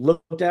he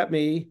looked at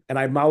me, and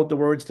I mouthed the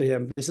words to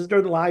him. This is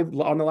during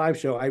on the live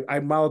show. I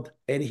mouthed,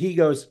 and he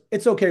goes,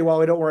 "It's okay,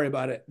 Wally, don't worry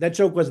about it. That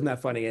joke wasn't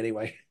that funny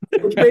anyway."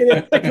 Which made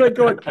it like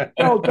going,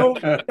 "No,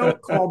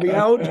 don't call me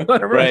out."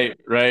 Right.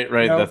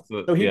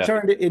 So he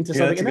turned it into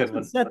something. And that's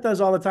what Seth does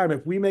all the time.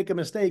 If we make a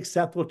mistake,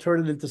 Seth will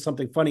turn it into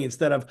something funny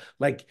instead of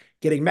like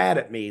getting mad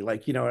at me.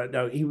 Like,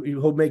 no,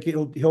 he'll make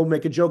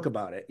a joke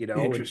about it,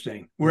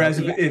 Interesting. Whereas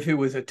if it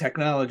was a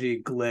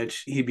technology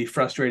glitch, he'd be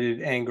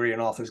frustrated, angry,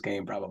 and off his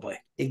game probably.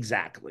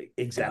 Exactly.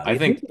 I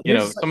think,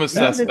 some of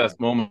Seth's best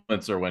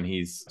moments are when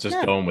he's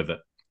just going with it.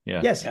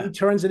 Yeah. Yes, he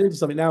turns it into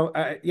something. Now,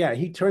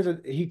 he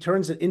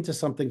turns it into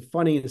something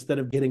funny instead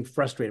of getting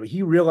frustrated.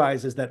 He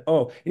realizes that,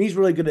 and he's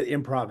really good at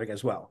improv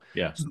as well.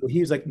 Yeah. So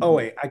he's like,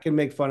 wait, I can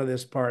make fun of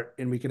this part,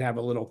 and we can have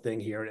a little thing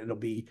here, and it'll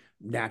be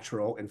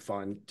natural and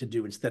fun to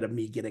do instead of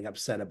me getting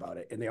upset about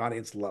it. And the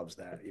audience loves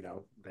that.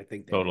 I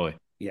think totally.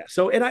 Yeah.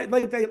 So, and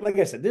like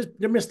I said,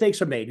 the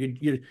mistakes are made.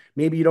 You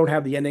maybe you don't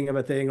have the ending of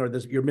a thing, or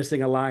you're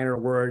missing a line or a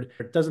word.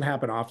 It doesn't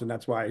happen often.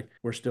 That's why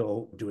we're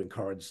still doing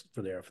cards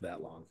for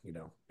that long.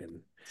 And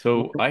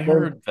so I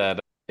heard that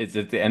it's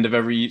at the end of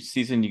every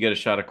season you get a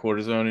shot of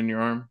cortisone in your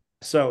arm.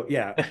 So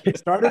yeah, it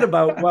started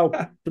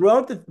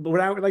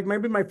throughout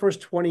maybe my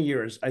first 20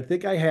 years, I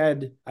think I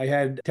had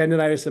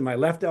tendonitis in my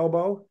left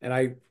elbow, and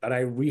I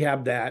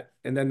rehabbed that.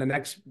 And then the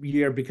next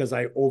year, because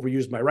I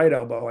overused my right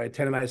elbow, I had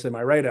tendonitis in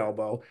my right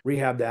elbow,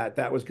 rehabbed that.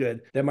 That was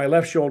good. Then my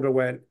left shoulder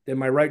went, then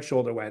my right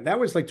shoulder went. That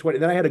was like 20.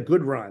 Then I had a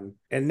good run.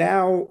 And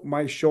now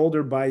my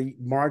shoulder by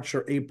March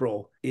or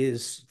April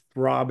is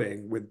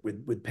throbbing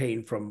with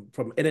pain from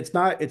and it's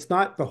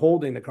not the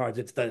holding the cards,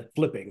 it's the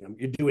flipping.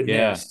 You're doing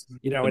this,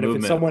 and movement. If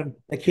it's someone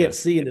that can't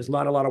see and there's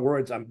not a lot of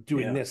words, I'm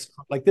doing this.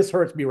 Like, this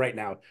hurts me right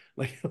now.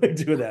 Like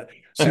do that.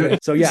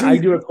 So I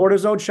do a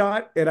cortisone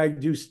shot, and I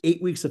do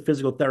 8 weeks of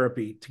physical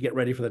therapy to get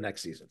ready for the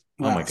next season.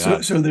 Oh my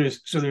God. So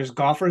there's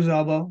golfer's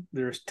elbow,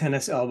 there's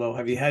tennis elbow.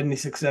 Have you had any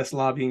success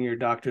lobbying your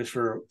doctors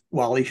for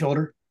Wally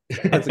shoulder?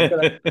 It's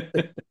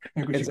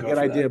a good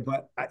idea,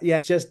 but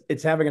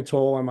it's having a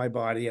toll on my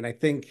body. And I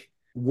think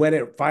when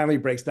it finally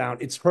breaks down,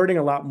 it's hurting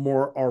a lot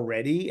more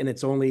already, and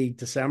it's only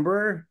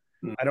December.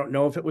 I don't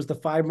know if it was the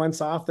 5 months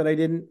off that I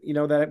didn't,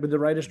 that with the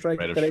writer's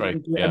strike. I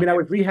didn't do. I mean, I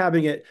was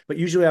rehabbing it, but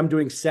usually I'm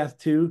doing Seth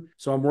too,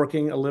 so I'm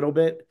working a little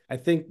bit. I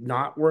think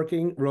not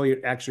working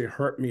really actually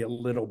hurt me a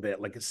little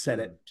bit, like it set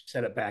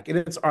it back, and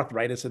it's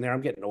arthritis in there.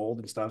 I'm getting old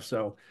and stuff,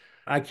 so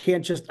I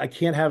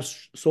can't have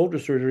shoulder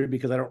surgery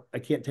because I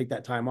can't take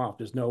that time off.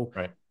 There's no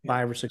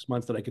 5 or 6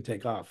 months that I could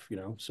take off,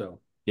 so.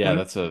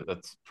 Yeah,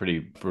 that's pretty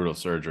brutal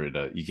surgery.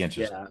 You can't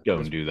just Yeah. go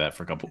and do that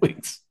for a couple of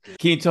weeks.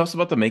 Can you tell us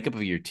about the makeup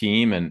of your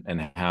team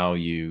and how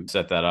you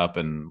set that up,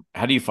 and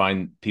how do you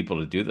find people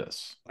to do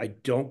this? I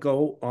don't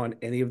go on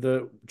any of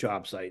the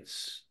job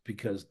sites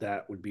because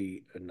that would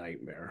be a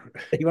nightmare.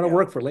 You want to Yeah.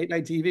 work for late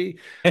night TV?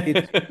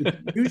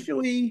 It's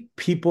usually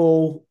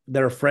people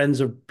that are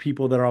friends of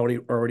people that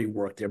already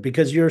work there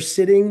because you're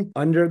sitting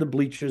under the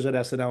bleachers at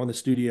SNL in the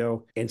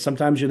studio, and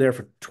sometimes you're there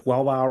for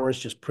 12 hours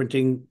just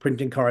printing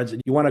cards.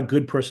 And you want a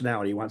good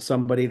personality. You want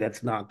somebody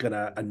that's not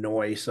gonna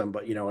annoy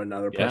somebody,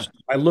 another Yeah. person.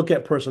 I look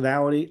at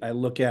personality. I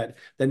look at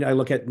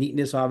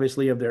neatness,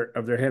 obviously, of their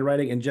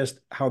handwriting and just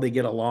how they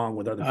get along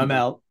with other I'm people.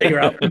 out. Figure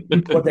out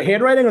what the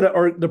handwriting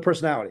or the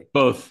personality.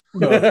 Both.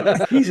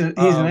 Both. He's an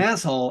Um,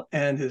 asshole,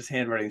 and his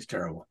handwriting's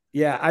terrible.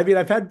 yeah, I mean,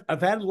 I've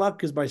had luck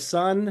because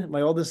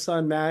my oldest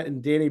son Matt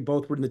and Danny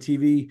both were in the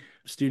TV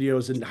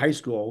studios in high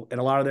school, and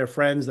a lot of their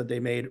friends that they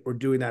made were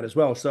doing that as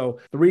well. So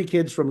 3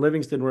 kids from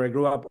Livingston, where I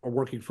grew up, are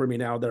working for me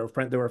now. They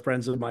were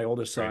friends of my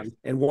oldest Great. son,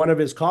 and one of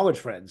his college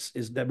friends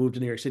is that moved to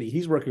New York City.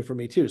 He's working for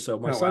me too. So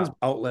my Oh son's wow.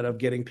 outlet of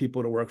getting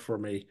people to work for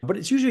me, but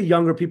it's usually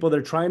younger people that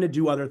are trying to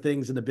do other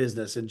things in the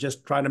business and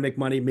just trying to make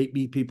money,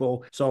 meet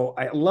people. So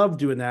I love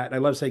doing that, and I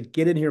love saying,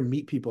 get in here,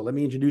 meet people. Let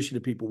me introduce you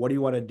to people. What do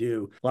you want to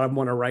do? A lot of them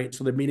want to write,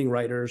 so they're meeting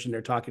writers and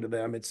they're talking to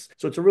them. It's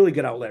a really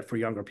good outlet for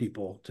younger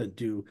people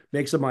to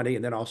make some money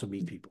and then also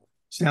meet people.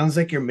 Sounds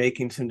like you're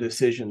making some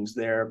decisions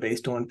there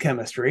based on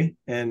chemistry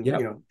and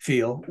Yep.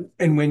 feel.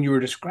 And when you were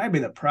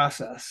describing the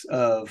process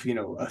of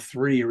a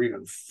 3 or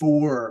even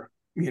 4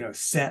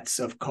 sets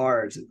of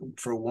cards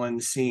for one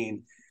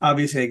scene,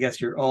 obviously I guess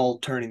you're all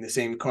turning the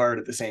same card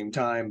at the same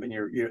time, and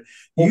you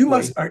Hopefully.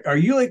 must are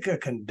you like a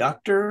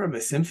conductor of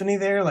a symphony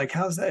there? Like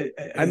how's that?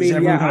 I Is mean, yeah,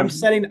 everyone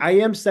kind of I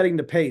am setting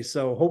the pace.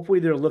 So hopefully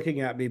they're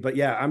looking at me, but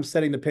yeah, I'm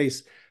setting the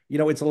pace.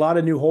 It's a lot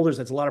of new holders.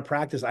 It's a lot of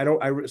practice. I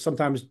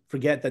sometimes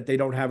forget that they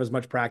don't have as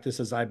much practice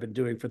as I've been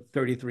doing for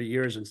 33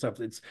 years and stuff.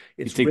 You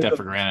It's take that rhythm.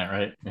 for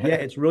granted, Yeah,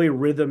 right? it's really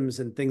rhythms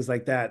and things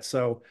like that.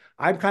 So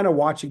I'm kind of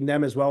watching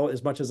them as well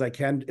as much as I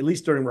can, at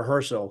least during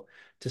rehearsal,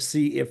 to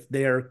see if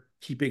they're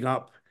keeping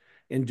up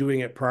and doing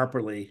it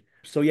properly.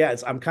 So yeah,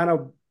 I'm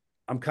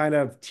kind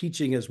of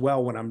teaching as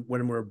well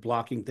when we're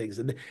blocking things.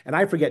 And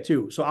I forget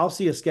too. So I'll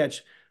see a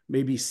sketch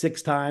maybe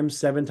 6 times,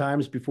 7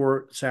 times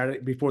before Saturday,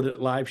 before the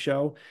live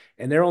show,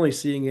 and they're only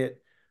seeing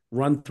it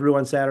run through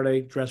on Saturday,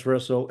 dress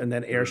rehearsal, and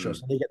then air show. Mm.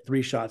 So they get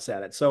 3 shots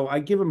at it. So I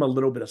give them a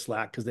little bit of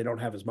slack because they don't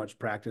have as much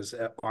practice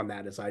on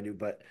that as I do.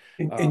 But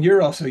and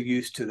you're also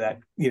used to that,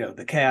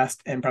 the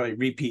cast and probably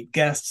repeat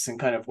guests and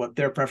kind of what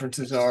their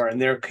preferences are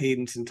and their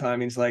cadence and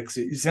timings like.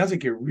 So it sounds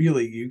like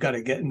you got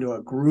to get into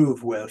a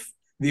groove with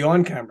the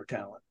on-camera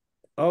talent.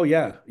 oh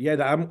yeah.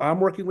 I'm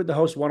working with the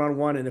host one on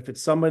one, and if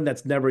it's someone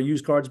that's never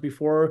used cards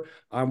before,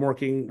 I'm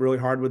working really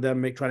hard with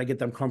them, trying to get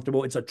them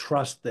comfortable. It's a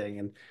trust thing,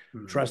 and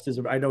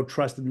Mm-hmm. I know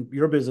trust in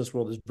your business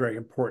world is very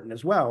important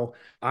as well.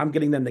 I'm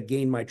getting them to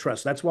gain my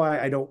trust. That's why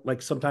I don't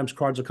like sometimes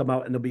cards will come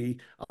out and there'll be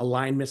a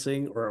line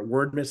missing or a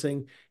word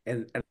missing,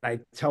 and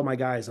I tell my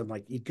guys, I'm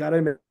like, you got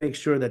to make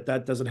sure that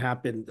doesn't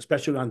happen,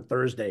 especially on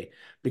Thursday,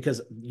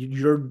 because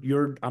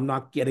I'm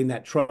not getting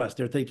that trust.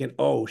 They're thinking,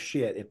 oh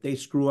shit, if they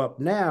screw up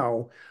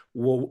now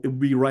will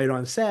be right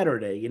on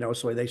Saturday,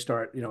 so they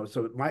start,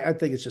 so I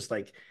think it's just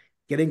like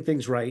getting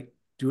things right,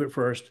 do it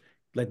first,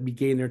 let me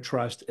gain their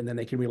trust, and then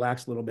they can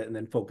relax a little bit and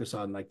then focus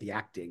on like the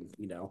acting.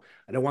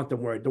 I don't want them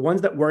worried. The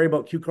ones that worry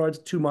about cue cards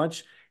too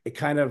much, it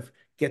kind of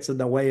gets in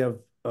the way of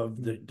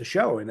the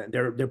show and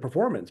their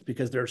performance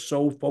because they're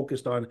so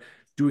focused on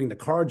doing the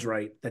cards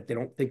right that they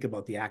don't think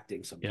about the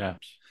acting Yeah.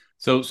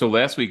 sometimes. So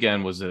last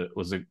weekend was a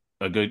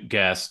good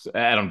guest,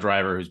 Adam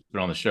Driver, who's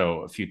been on the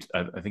show a few.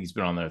 I think he's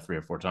been on there 3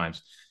 or 4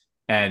 times,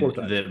 Four and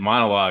times. the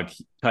monologue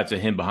cut to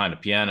him behind a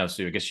piano.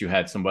 So I guess you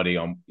had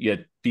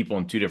people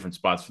in 2 different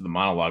spots for the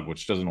monologue,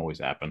 which doesn't always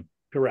happen.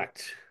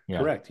 Correct. Yeah.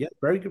 Correct. Yeah.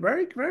 Very good.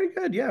 Very, very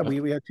good. Yeah.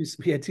 We had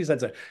two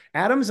sets of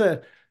Adam's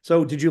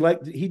so did you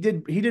like he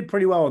did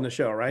pretty well on the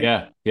show, right?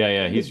 Yeah.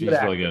 He's a good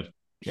He's really actor. good.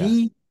 Yeah.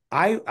 He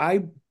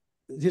I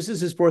this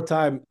is his fourth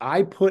time.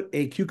 I put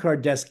a cue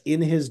card desk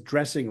in his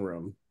dressing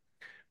room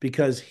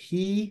because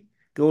he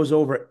goes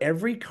over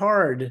every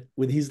card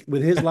with his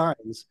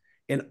lines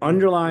and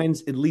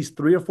underlines at least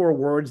 3 or 4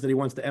 words that he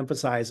wants to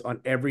emphasize on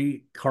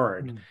every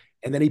card. Mm.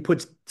 And then he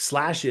puts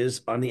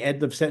slashes on the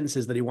end of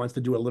sentences that he wants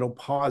to do a little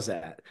pause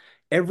at.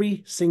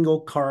 Every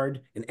single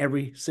card in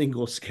every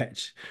single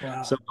sketch. So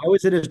Wow. I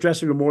was in his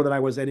dressing room more than I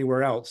was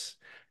anywhere else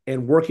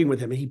and working with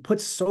him. And he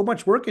puts so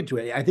much work into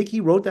it. I think he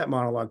wrote that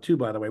monologue too,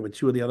 by the way, with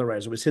 2 of the other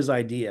writers. It was his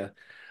idea.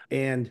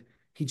 And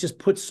he just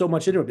puts so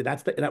much into it.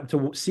 But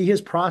to see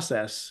his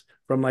process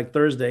from like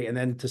Thursday and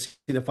then to see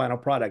the final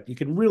product, you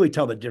can really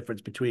tell the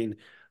difference between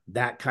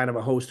that kind of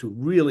a host who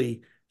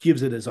really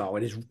gives it his all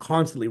and is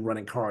constantly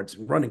running cards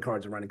and running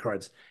cards and running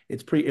cards.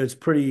 It's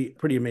pretty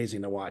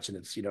amazing to watch, and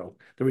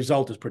the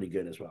result is pretty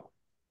good as well.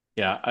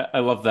 Yeah, I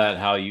love that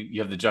how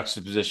you have the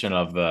juxtaposition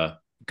of the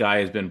guy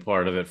who's been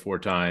part of it 4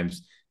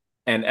 times,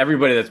 and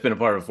everybody that's been a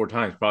part of it 4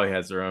 times probably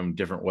has their own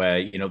different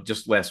way.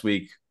 Just last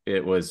week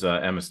it was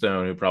Emma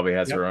Stone, who probably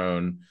has her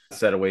own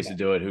set of ways to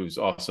do it, who's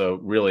also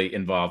really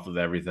involved with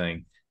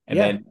everything. And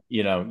then,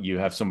 you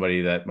have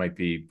somebody that might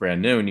be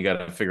brand new and you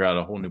got to figure out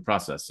a whole new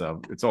process. So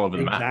it's all over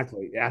the map.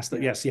 Exactly. Ask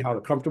them, see how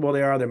comfortable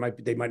they are.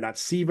 They might not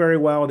see very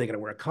well. They're going to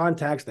wear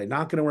contacts. They're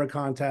not going to wear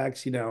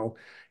contacts.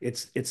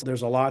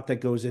 There's a lot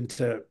that goes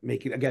into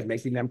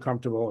making them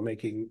comfortable and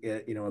making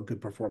it, a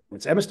good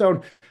performance. Emma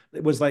Stone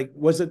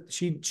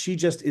she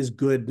just is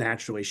good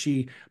naturally.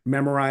 She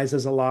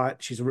memorizes a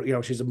lot. She's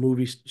a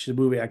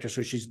movie actress,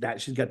 so she's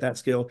got that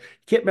skill.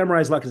 Can't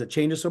memorize a lot because it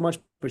changes so much,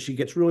 but she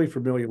gets really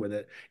familiar with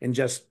it and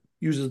just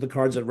uses the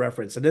cards as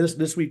reference. And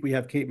this week we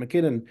have Kate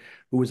McKinnon,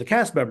 who was a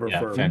cast member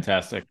for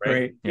fantastic.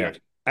 Right. Yeah.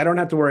 I don't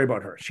have to worry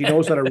about her. She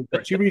knows how to read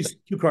cards. She reads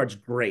cue cards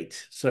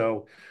great.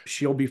 So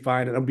she'll be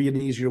fine. And it'll be an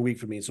easier week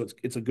for me. So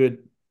it's a good,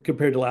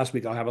 compared to last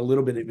week, I'll have a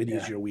little bit of an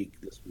easier week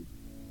this week.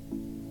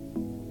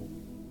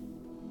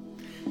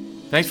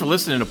 Thanks for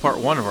listening to part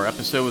 1 of our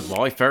episode with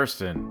Wally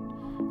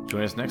Ferriston.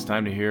 Join us next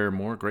time to hear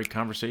more great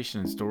conversation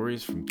and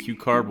stories from Cue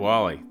Card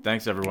Wally.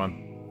 Thanks,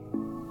 everyone.